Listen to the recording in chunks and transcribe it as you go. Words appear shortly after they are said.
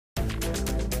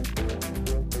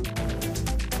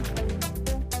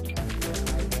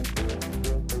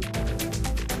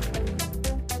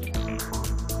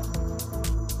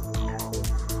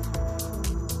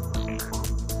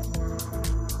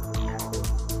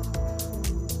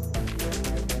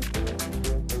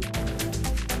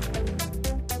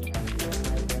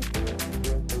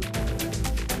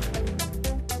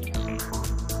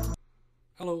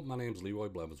my name is Leroy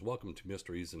Blevins. Welcome to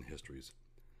Mysteries and Histories.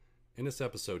 In this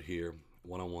episode here,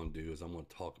 what I want to do is I'm going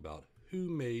to talk about who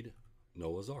made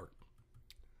Noah's Ark.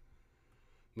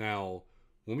 Now,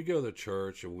 when we go to the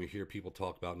church and we hear people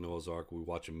talk about Noah's Ark, we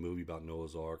watch a movie about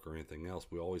Noah's Ark or anything else,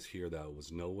 we always hear that it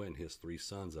was Noah and his 3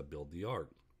 sons that built the ark.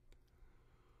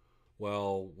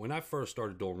 Well, when I first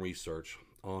started doing research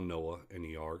on Noah and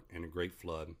the ark and the Great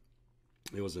Flood,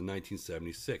 it was in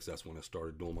 1976. That's when I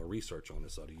started doing my research on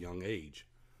this at a young age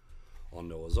on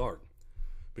Noah's Ark,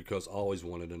 because I always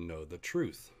wanted to know the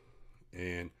truth.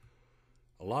 And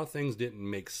a lot of things didn't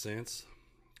make sense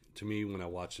to me when I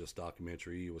watched this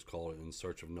documentary. It was called In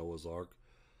Search of Noah's Ark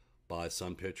by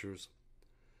Sun Pictures.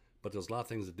 But there's a lot of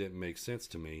things that didn't make sense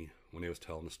to me when they was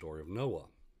telling the story of Noah.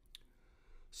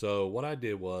 So what I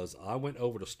did was I went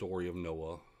over the story of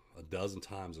Noah a dozen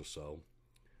times or so.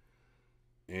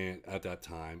 And at that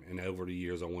time, and over the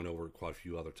years, I went over it quite a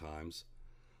few other times.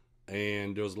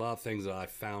 And there was a lot of things that I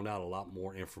found out, a lot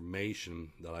more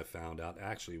information that I found out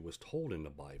actually was told in the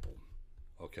Bible.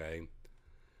 Okay.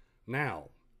 Now,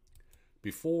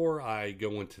 before I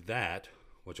go into that,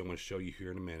 which I'm going to show you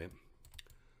here in a minute,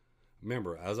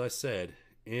 remember, as I said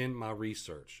in my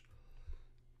research,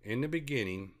 in the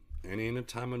beginning and in the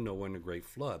time of Noah and the Great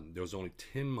Flood, there was only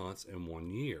 10 months and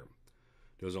 1 year.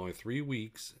 There was only 3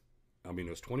 weeks. There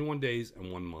was 21 days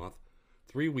and 1 month,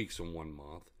 3 weeks and 1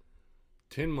 month,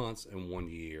 10 months and 1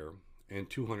 year, and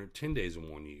 210 days in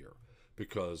 1 year.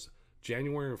 Because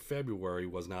January and February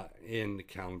was not in the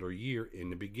calendar year in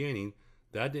the beginning.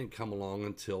 That didn't come along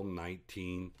until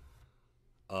until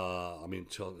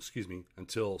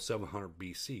 700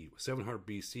 BC. 700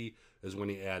 BC is when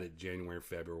he added January and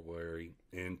February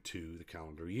into the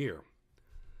calendar year.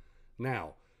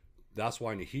 Now, that's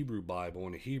why in the Hebrew Bible,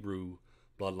 in the Hebrew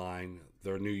bloodline,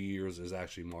 their New Year's is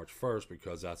actually March 1st,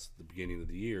 because that's the beginning of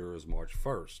the year is March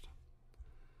 1st.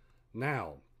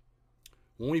 Now,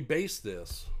 when we base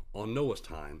this on Noah's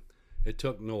time, it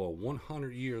took Noah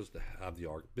 100 years to have the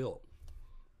ark built.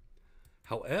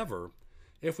 However,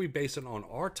 if we base it on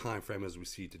our time frame as we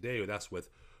see today, that's with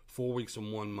 4 weeks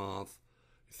and 1 month,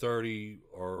 30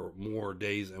 or more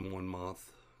days in 1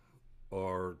 month,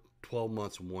 or 12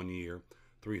 months in 1 year,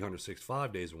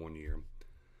 365 days in 1 year,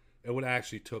 it would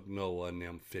actually took Noah and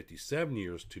them 57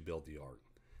 years to build the ark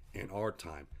in our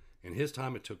time. In his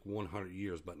time, it took 100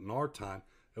 years, but in our time,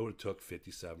 it would have took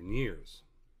 57 years.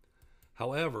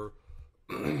 However,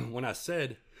 when I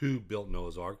said who built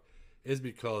Noah's Ark, is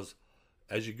because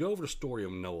as you go over the story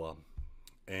of Noah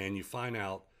and you find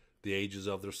out the ages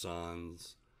of their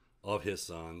sons, of his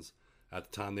sons, at the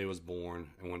time they was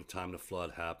born, and when the time the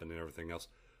flood happened and everything else,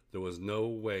 there was no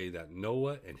way that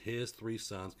Noah and his 3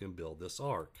 sons can build this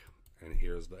ark. And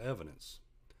here's the evidence.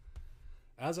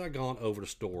 As I gone over the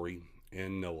story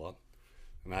in Noah,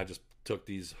 and I just took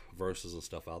these verses and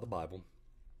stuff out of the Bible,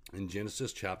 in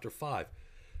Genesis chapter 5.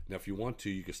 Now, if you want to,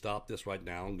 you can stop this right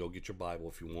now and go get your Bible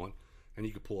if you want, and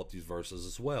you can pull up these verses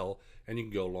as well, and you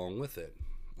can go along with it.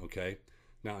 Okay?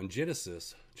 Now, in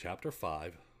Genesis chapter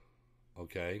 5,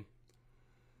 okay,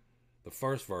 the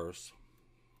first verse,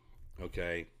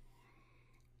 okay,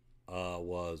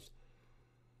 was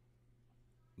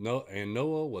no, and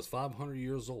Noah was 500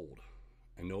 years old,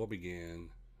 and Noah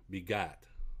begat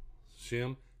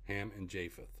Shem, Ham, and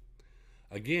Japheth.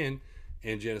 Again,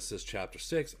 in Genesis chapter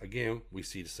 6, again, we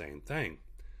see the same thing.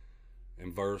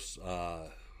 In verse,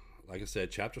 like I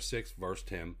said, chapter 6, verse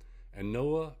 10, and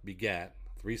Noah begat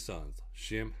 3 sons,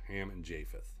 Shem, Ham, and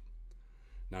Japheth.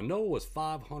 Now, Noah was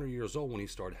 500 years old when he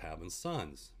started having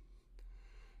sons.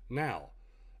 Now,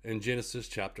 in Genesis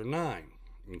chapter 9,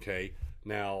 okay,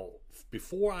 now,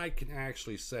 before I can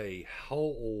actually say how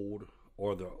old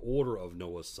or the order of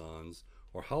Noah's sons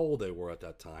or how old they were at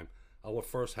that time, I would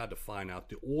first have to find out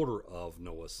the order of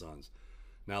Noah's sons.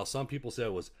 Now, some people said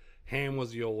it was Ham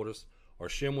was the oldest or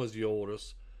Shem was the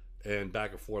oldest, and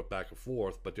back and forth,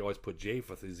 but they always put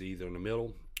Japheth as either in the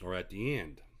middle or at the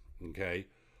end. Okay,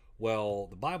 well,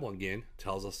 the Bible again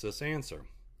tells us this answer.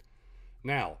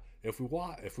 Now, if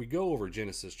we go over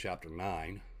Genesis chapter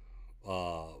 9,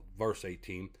 verse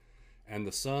 18, and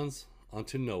the sons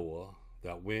unto Noah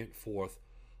that went forth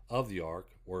of the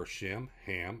ark were Shem,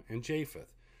 Ham, and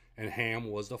Japheth. And Ham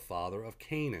was the father of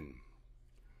Canaan.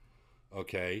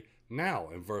 Okay, now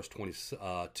in verse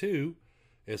 22,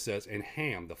 it says, and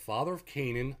Ham, the father of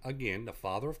Canaan, again, the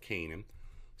father of Canaan,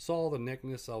 saw the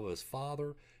nakedness of his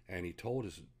father, and he told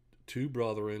his 2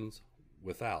 brethren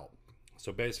without.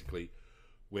 So basically,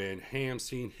 when Ham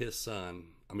seen his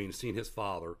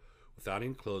father without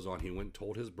any clothes on, he went and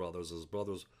told his brothers. His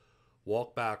brothers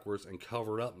walked backwards and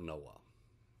covered up Noah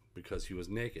because he was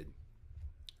naked.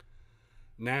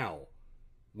 Now,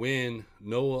 when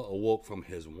Noah awoke from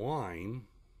his wine,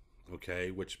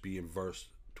 okay, which be in verse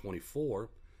 24,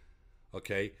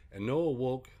 okay, and Noah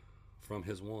awoke from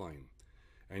his wine,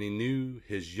 and he knew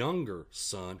his younger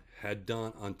son had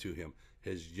done unto him.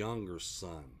 His younger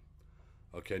son.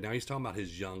 Okay, now he's talking about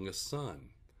his youngest son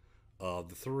of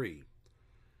the three.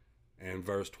 And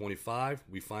verse 25,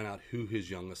 we find out who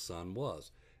his youngest son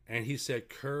was. And he said,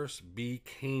 Cursed be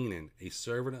Canaan, a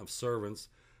servant of servants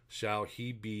shall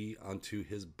he be unto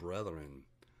his brethren.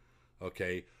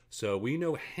 Okay, so we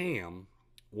know Ham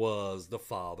was the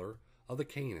father of the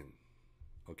Canaan.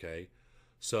 Okay,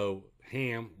 so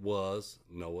Ham was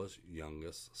Noah's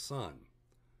youngest son.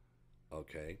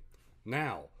 Okay,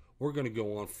 now we're going to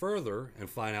go on further and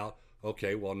find out,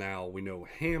 okay, well, now we know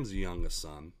Ham's the youngest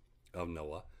son of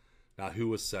Noah. Now, who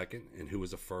was second and who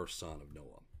was the first son of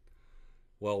Noah?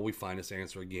 Well, we find this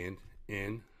answer again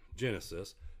in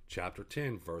Genesis chapter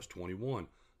 10, verse 21.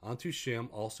 Unto Shem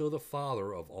also the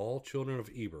father of all children of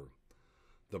Eber,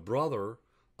 the brother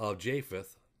of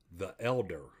Japheth the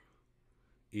elder.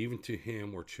 Even to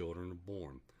him were children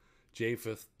born.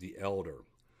 Japheth the elder.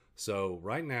 So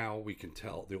right now we can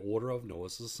tell the order of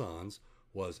Noah's sons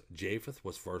was Japheth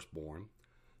was firstborn,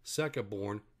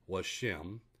 secondborn was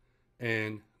Shem,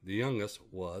 and the youngest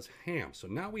was Ham. So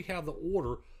now we have the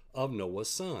order of Noah's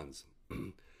sons.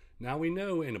 Now we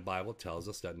know, and the Bible tells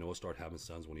us that Noah started having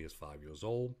sons when he was 5 years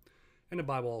old. And the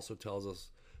Bible also tells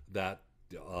us that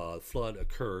the flood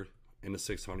occurred in the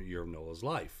 600th year of Noah's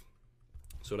life.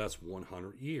 So that's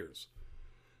 100 years.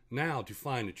 Now to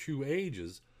find the true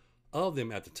ages of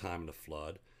them at the time of the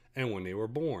flood and when they were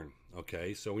born.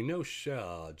 Okay, so we know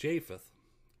Japheth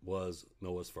was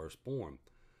Noah's firstborn.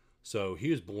 So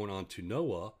he was born unto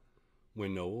Noah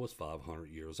when Noah was 500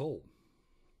 years old.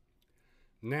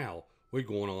 Now we're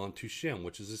going on to Shem,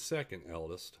 which is the second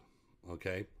eldest.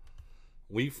 Okay,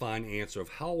 we find the answer of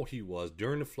how old he was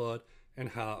during the flood,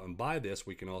 and by this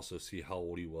we can also see how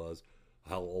old he was,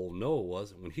 how old Noah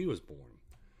was when he was born.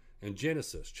 In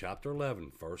Genesis chapter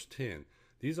 11, verse 10,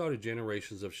 these are the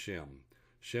generations of Shem.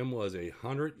 Shem was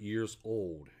 100 years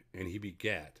old, and he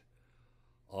begat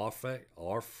Arphaxad.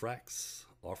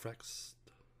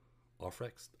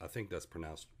 I think that's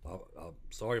pronounced. I'm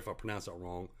sorry if I pronounce that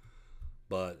wrong,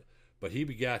 but he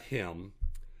begat him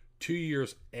 2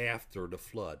 years after the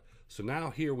flood. So now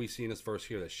here we see in this verse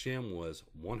here that Shem was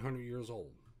 100 years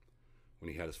old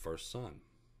when he had his first son,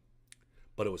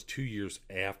 but it was 2 years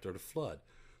after the flood.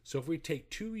 So if we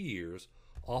take 2 years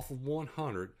off of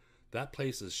 100, that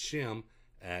places Shem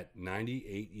at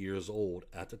 98 years old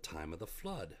at the time of the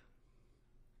flood.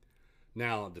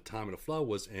 Now, the time of the flood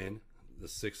was in the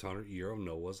 600th year of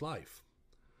Noah's life.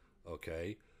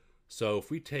 Okay, so if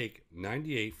we take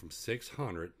 98 from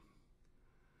 600,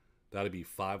 that'd be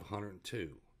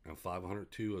 502. And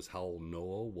 502 is how old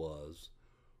Noah was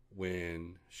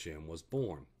when Shem was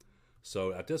born.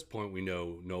 So at this point, we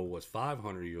know Noah was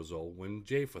 500 years old when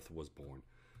Japheth was born.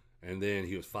 And then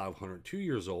he was 502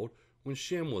 years old when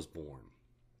Shem was born.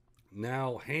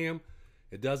 Now, Ham,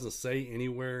 it doesn't say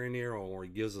anywhere in there, or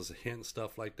it gives us a hint and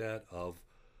stuff like that of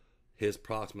his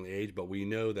approximate age, but we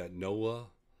know that Noah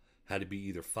had to be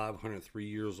either 503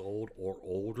 years old or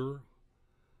older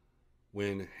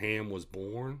when Ham was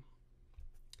born.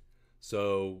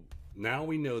 So now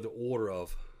we know the order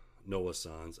of Noah's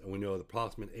sons, and we know the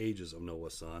approximate ages of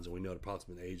Noah's sons, and we know the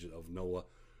approximate age of Noah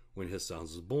when his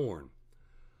sons was born.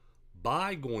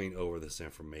 By going over this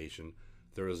information,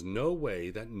 there is no way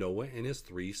that Noah and his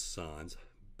 3 sons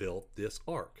built this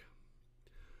ark,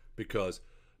 because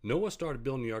Noah started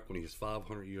building the ark when he was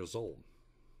 500 years old.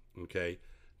 Okay,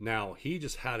 now he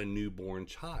just had a newborn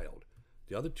child.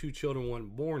 The other 2 children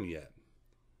weren't born yet.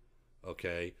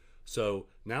 Okay, so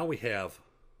now we have,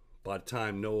 by the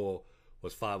time Noah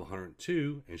was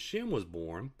 502 and Shem was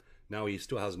born, now he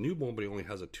still has a newborn, but he only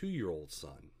has a 2-year-old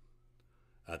son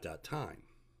at that time.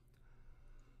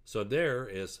 So there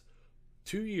is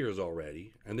 2 years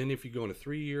already, and then if you go into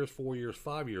 3 years, 4 years,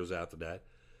 5 years after that,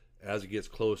 as it gets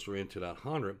closer into that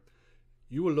 100,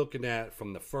 you were looking at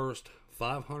from the first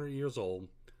 500 years old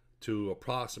to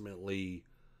approximately,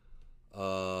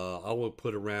 I would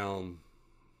put around,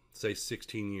 say,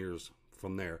 16 years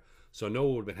from there. So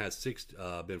Noah would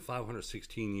have been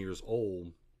 516 years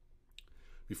old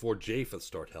before Japheth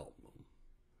started helping him.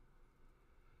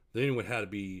 Then it would have to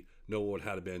be, Noah would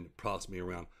have been approximately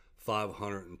around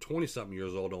 520 something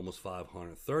years old, almost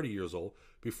 530 years old,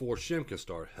 before Shem can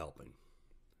start helping.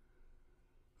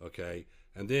 Okay,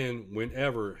 and then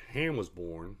whenever Ham was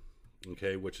born,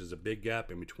 okay, which is a big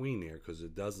gap in between there, because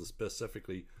it doesn't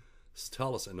specifically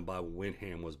tell us in the Bible when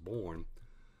Ham was born,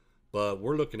 but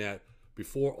we're looking at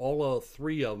before all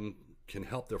 3 of them can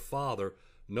help their father,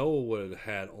 Noah would have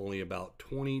had only about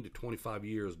 20 to 25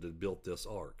 years to build this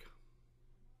ark.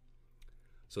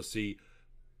 So see,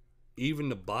 even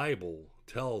the Bible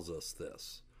tells us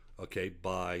this, okay,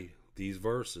 by these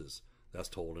verses that's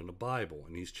told in the Bible,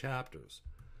 in these chapters.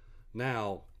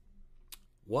 Now,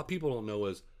 what people don't know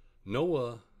is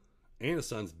Noah and his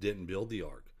sons didn't build the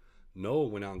ark. Noah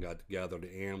went out and got to gather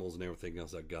the animals and everything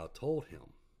else that God told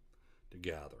him to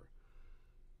gather.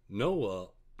 Noah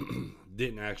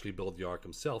didn't actually build the ark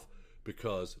himself,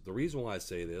 because the reason why I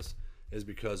say this is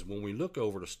because when we look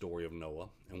over the story of Noah,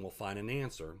 and we'll find an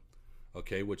answer,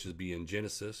 okay, which is be in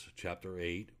Genesis chapter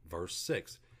 8, verse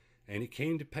 6. And it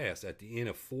came to pass at the end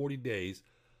of 40 days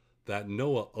that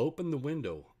Noah opened the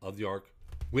window of the ark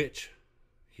which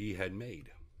he had made,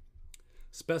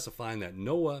 specifying that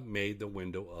Noah made the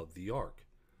window of the ark.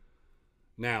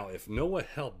 Now, if Noah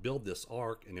helped build this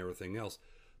ark and everything else,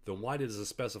 then why does it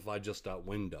specify just that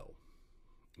window?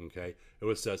 Okay,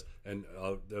 it says, and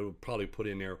they would probably put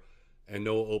in there, and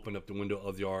Noah opened up the window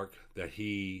of the ark that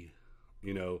he,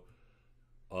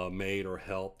 made or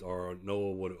helped, or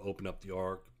Noah would open up the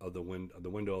ark of the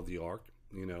window of the ark.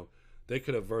 They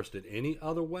could have versed it any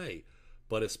other way,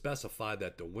 but it specified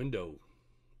that the window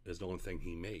is the only thing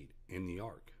he made in the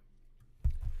ark.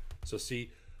 So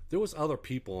see, there was other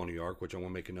people on the ark, which I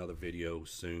want to make another video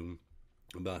soon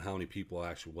about how many people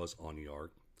actually was on the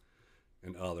ark,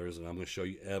 and others, and I'm going to show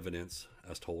you evidence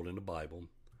as told in the Bible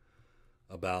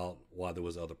about why there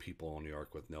was other people on the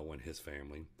ark with Noah and his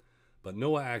family. But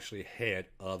Noah actually had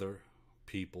other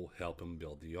people help him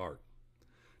build the ark.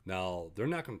 Now, they're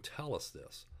not going to tell us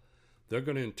this. They're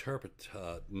going to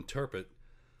interpret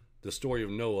the story of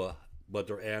Noah, but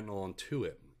they're adding on to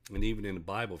it. And even in the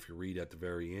Bible, if you read at the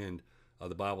very end,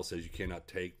 the Bible says you cannot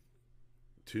take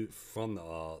from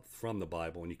the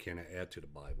Bible, and you cannot add to the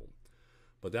Bible.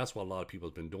 But that's what a lot of people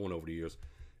have been doing over the years,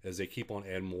 is they keep on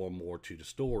adding more and more to the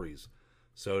stories.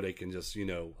 So they can just, I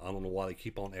don't know why they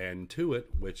keep on adding to it,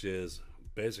 which is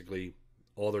basically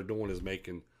all they're doing is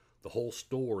making the whole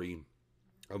story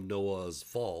of Noah is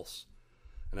false.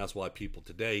 And that's why people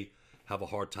today have a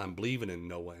hard time believing in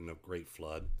Noah and the great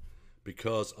flood,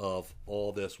 because of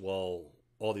all this. Well,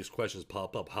 all these questions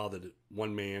pop up. How did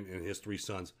one man and his 3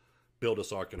 sons build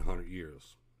this ark in 100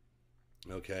 years?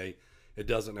 Okay, it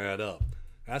doesn't add up.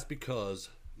 That's because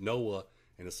Noah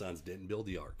and his sons didn't build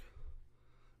the ark.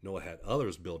 Noah had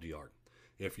others build the ark.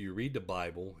 If you read the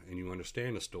Bible and you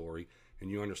understand the story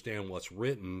and you understand what's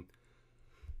written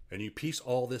and you piece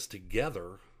all this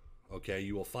together, okay,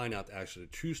 you will find out actually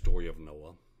the true story of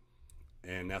Noah.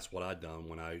 And that's what I done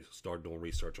when I started doing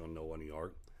research on Noah and the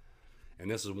ark. And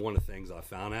this is one of the things I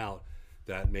found out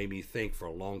that made me think for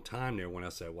a long time there, when I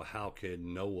said, well, how could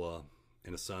Noah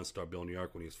and his son start building the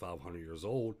ark when he was 500 years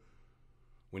old,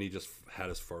 when he just had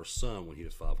his first son when he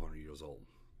was 500 years old?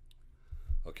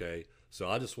 Okay, so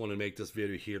I just want to make this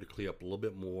video here to clear up a little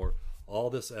bit more.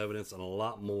 All this evidence and a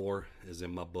lot more is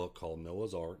in my book called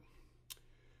Noah's Ark.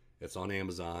 It's on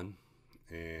Amazon,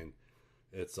 and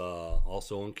it's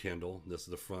also on Kindle. This is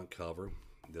the front cover.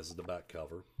 This is the back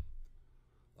cover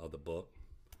of the book.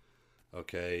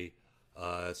 Okay,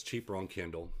 it's cheaper on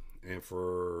Kindle, and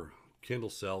for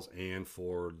Kindle sales and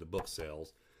for the book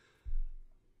sales,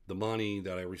 the money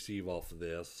that I receive off of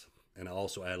this, and I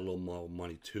also add a little more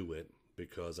money to it,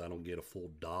 because I don't get a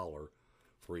full $1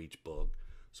 for each book,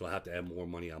 so I have to add more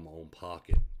money out of my own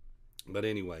pocket. But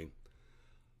anyway,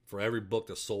 for every book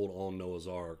that's sold on Noah's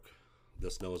Ark,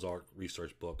 this Noah's Ark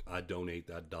research book, I donate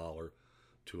that $1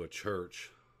 to a church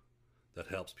that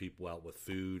helps people out with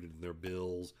food and their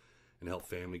bills, and help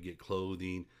family get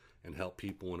clothing, and help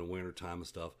people in the wintertime and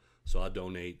stuff. So I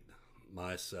donate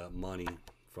my money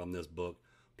from this book,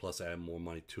 plus add more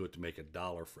money to it to make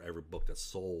 $1 for every book that's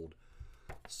sold.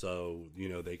 So,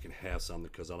 they can have something,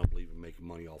 because I don't believe in making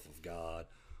money off of God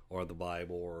or the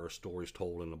Bible or stories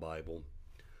told in the Bible.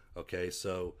 Okay,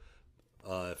 so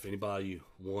if anybody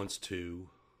wants to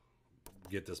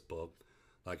get this book,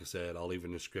 like I said, I'll leave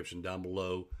in the description down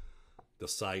below the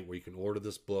site where you can order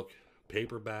this book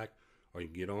paperback, or you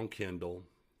can get on Kindle.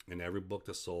 And every book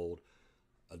that's sold,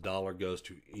 $1 goes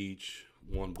to each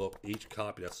book, each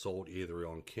copy that's sold either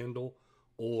on Kindle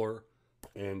or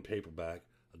in paperback.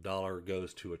 $1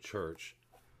 goes to a church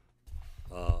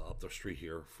up the street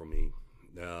here from me.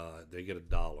 They get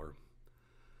 $1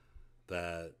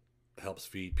 that helps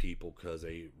feed people, because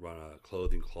they run a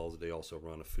clothing closet. They also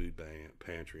run a food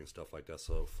pantry and stuff like that.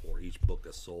 So for each book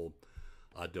that's sold,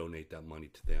 I donate that money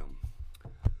to them.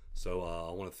 So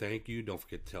I want to thank you. Don't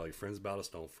forget to tell your friends about us.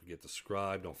 Don't forget to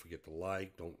subscribe. Don't forget to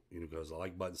like. Because the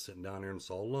like button's sitting down there and it's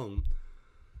all alone.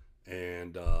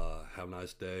 And have a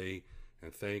nice day.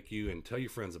 And thank you, and tell your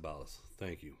friends about us.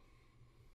 Thank you.